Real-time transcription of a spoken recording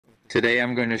Today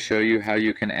I'm going to show you how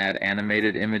you can add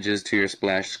animated images to your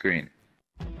splash screen.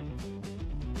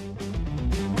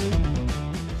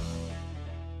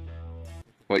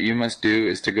 What you must do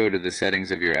is to go to the settings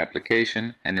of your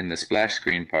application, and in the splash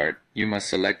screen part, you must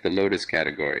select the Lotus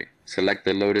category. Select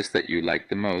the Lotus that you like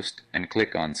the most and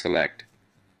click on Select.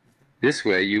 This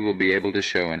way you will be able to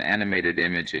show an animated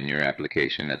image in your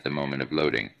application at the moment of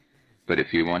loading. But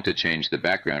if you want to change the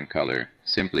background color,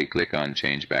 simply click on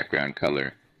Change Background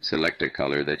Color, select a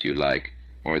color that you like,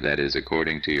 or that is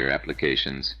according to your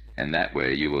applications, and that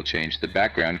way you will change the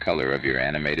background color of your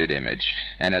animated image.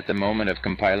 And at the moment of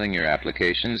compiling your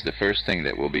applications, the first thing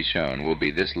that will be shown will be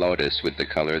this lotus with the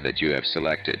color that you have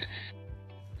selected.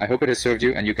 I hope it has served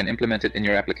you and you can implement it in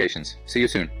your applications. See you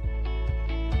soon.